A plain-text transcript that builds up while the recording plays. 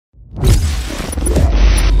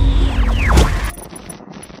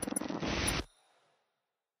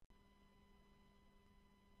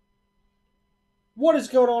What is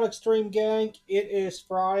going on, Extreme Gang? It is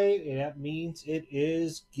Friday, and that means it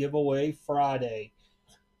is Giveaway Friday.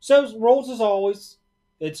 So, rules as always,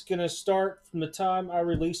 it's going to start from the time I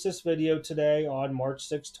release this video today on March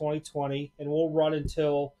 6, 2020, and we'll run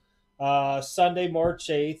until Sunday, March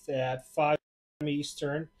 8th at 5 p.m.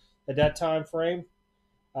 Eastern. At that time frame,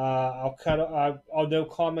 I'll no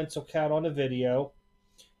comments will count on the video.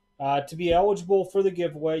 To be eligible for the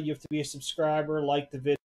giveaway, you have to be a subscriber, like the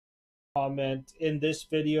video, comment in this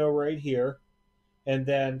video right here. And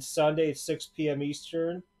then Sunday at 6 p.m.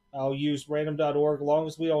 Eastern, I'll use random.org. As long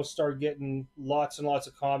as we don't start getting lots and lots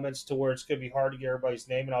of comments to where it's going to be hard to get everybody's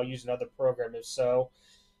name, and I'll use another program if so.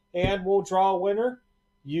 And we'll draw a winner.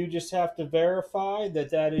 You just have to verify that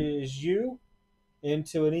that is you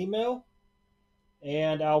into an email.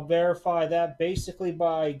 And I'll verify that basically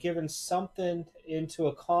by giving something into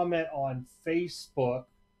a comment on Facebook,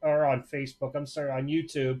 on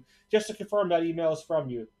YouTube, just to confirm that email is from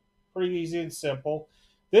you. Pretty easy and simple.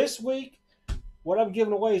 This week, what I'm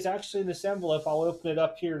giving away is actually in this envelope. I'll open it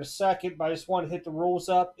up here in a second, but I just want to hit the rules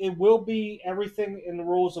up. It will be, everything in the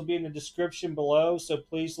rules will be in the description below, so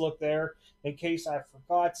please look there in case I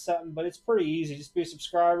forgot something. But it's pretty easy. Just be a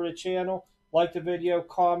subscriber to the channel, like the video,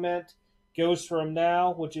 comment. Goes from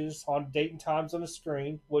now, which is on date and times on the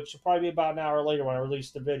screen, which will probably be about an hour later when I release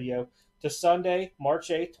the video, to Sunday, March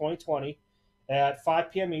 8th, 2020, at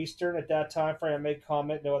 5 p.m. Eastern. At that time frame, I make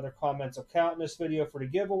comment. No other comments will count in this video for the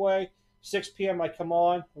giveaway. 6 p.m. I come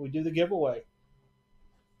on, and we do the giveaway.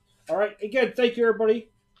 All right. Again, thank you,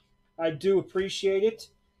 everybody. I do appreciate it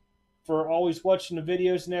for always watching the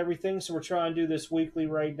videos and everything. So we're trying to do this weekly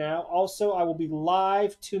right now. Also, I will be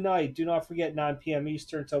live tonight. Do not forget 9 p.m.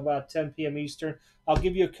 Eastern until about 10 p.m. Eastern. I'll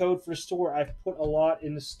give you a code for the store. I've put a lot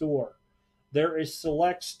in the store. There is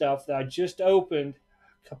select stuff that I just opened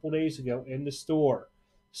a couple days ago in the store.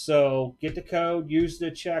 So get the code, use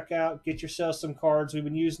the checkout, get yourself some cards. We've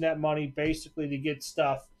been using that money basically to get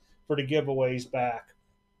stuff for the giveaways back.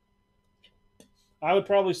 I would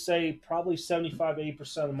probably say 75 to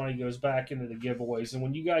 80% of the money goes back into the giveaways. And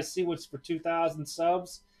when you guys see what's for 2,000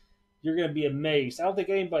 subs, you're going to be amazed. I don't think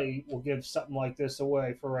anybody will give something like this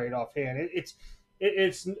away for right offhand.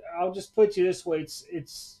 It's. I'll just put you this way.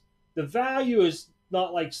 It's the value is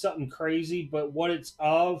not like something crazy, but what it's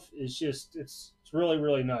of is just it's really,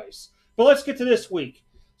 really nice. But let's get to this week.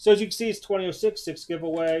 So as you can see, it's 2006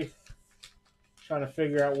 giveaway. Trying to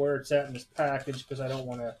figure out where it's at in this package because I don't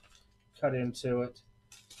want to cut into it.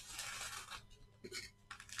 I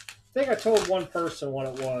think I told one person what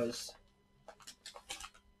it was.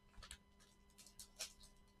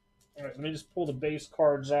 All right, let me just pull the base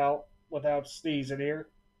cards out without sneezing here.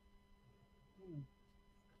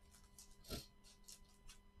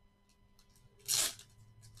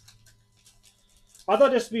 I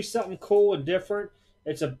thought this would be something cool and different.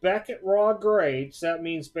 It's a Becket raw grade, so that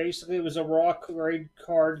means basically it was a raw grade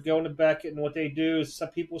card going to Becket, and what they do is some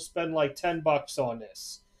people spend like $10 on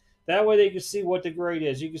this. That way they can see what the grade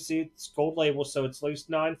is. You can see it's gold label, so it's at least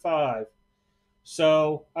 9.5.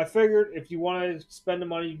 So I figured if you want to spend the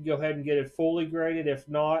money, you can go ahead and get it fully graded. If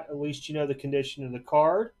not, at least you know the condition of the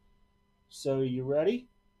card. So you ready?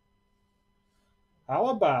 How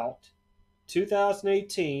about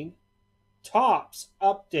 2018 Topps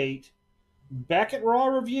Update Becket Raw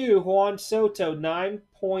Review Juan Soto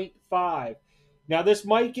 9.5. Now this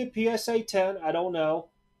might get PSA 10. I don't know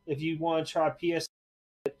if you want to try PSA.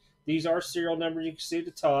 These are serial numbers you can see at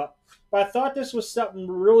the top. But I thought this was something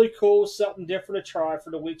really cool, something different to try for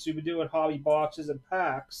the weeks we've been doing hobby boxes and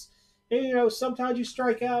packs. And, you know, sometimes you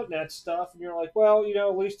strike out in that stuff and you're like, well, you know,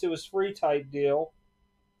 at least it was free type deal.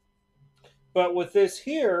 But with this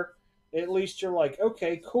here, at least you're like,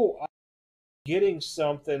 okay, cool. I'm getting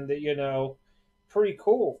something that, you know, pretty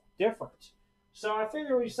cool, different. So I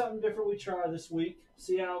figured it would be something different we try this week,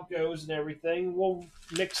 see how it goes and everything. We'll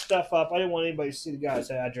mix stuff up. I didn't want anybody to see the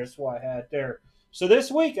guy's address, why I had it there. So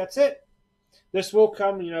this week, that's it. This will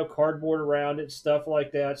come, you know, cardboard around it, stuff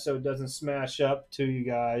like that, so it doesn't smash up to you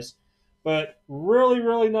guys. But really,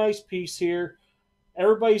 really nice piece here.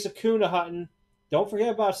 Everybody's Acuna hunting. Don't forget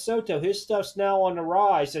about Soto. His stuff's now on the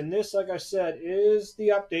rise. And this, like I said, is the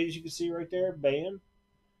update, as you can see right there. Bam.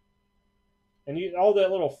 And all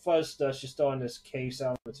that little fuzz stuff's just on this case. I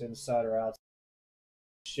don't know if it's inside or outside.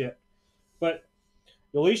 Shit. But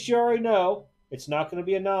at least you already know it's not going to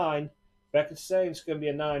be a 9. Beckett's saying it's going to be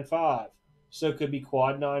a 9.5. So it could be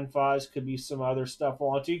quad 9.5s, could be some other stuff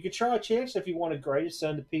on it. You could try a chance if you want to grade it,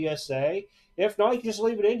 send to PSA. If not, you can just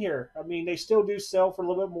leave it in here. I mean, they still do sell for a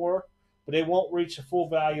little bit more, but they won't reach the full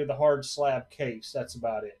value of the hard slab case. That's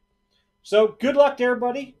about it. So good luck to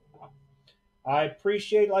everybody. I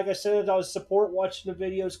appreciate, like I said, I support watching the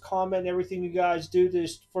videos, comment, everything you guys do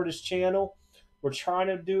for this channel. We're trying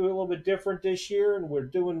to do a little bit different this year, and we're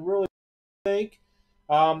doing really good, I think.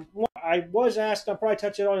 I was asked, I'll probably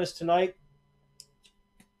touch it on this tonight,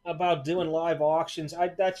 about doing live auctions.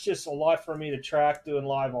 That's just a lot for me to track doing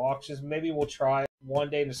live auctions. Maybe we'll try it one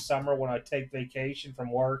day in the summer when I take vacation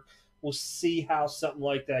from work. We'll see how something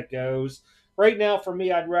like that goes. Right now, for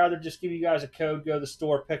me, I'd rather just give you guys a code, go to the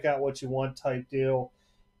store, pick out what you want type deal,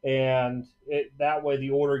 and that way the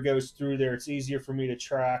order goes through there. It's easier for me to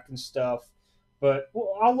track and stuff. But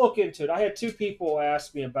well, I'll look into it. I had two people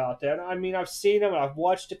ask me about that. I mean, I've seen them. I've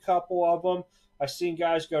watched a couple of them. I've seen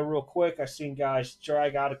guys go real quick. I've seen guys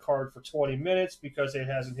drag out a card for 20 minutes because it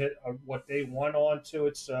hasn't hit what they want onto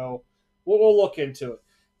it. So we'll look into it.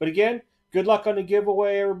 But again, good luck on the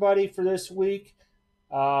giveaway, everybody, for this week.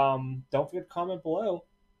 Don't forget to comment below.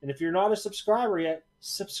 And if you're not a subscriber yet,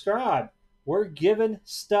 subscribe. We're giving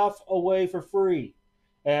stuff away for free.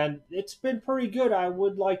 And it's been pretty good, I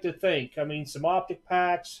would like to think. I mean, some optic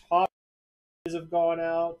packs, hot have gone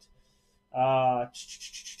out.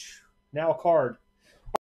 Now a card.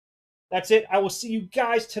 That's it. I will see you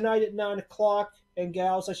guys tonight at 9 o'clock, and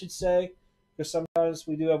gals, I should say, because sometimes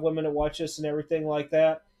we do have women that watch us and everything like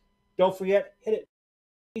that. Don't forget, hit it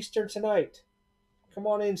Eastern tonight. Come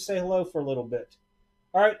on in and say hello for a little bit.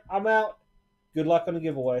 All right, I'm out. Good luck on the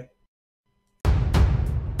giveaway.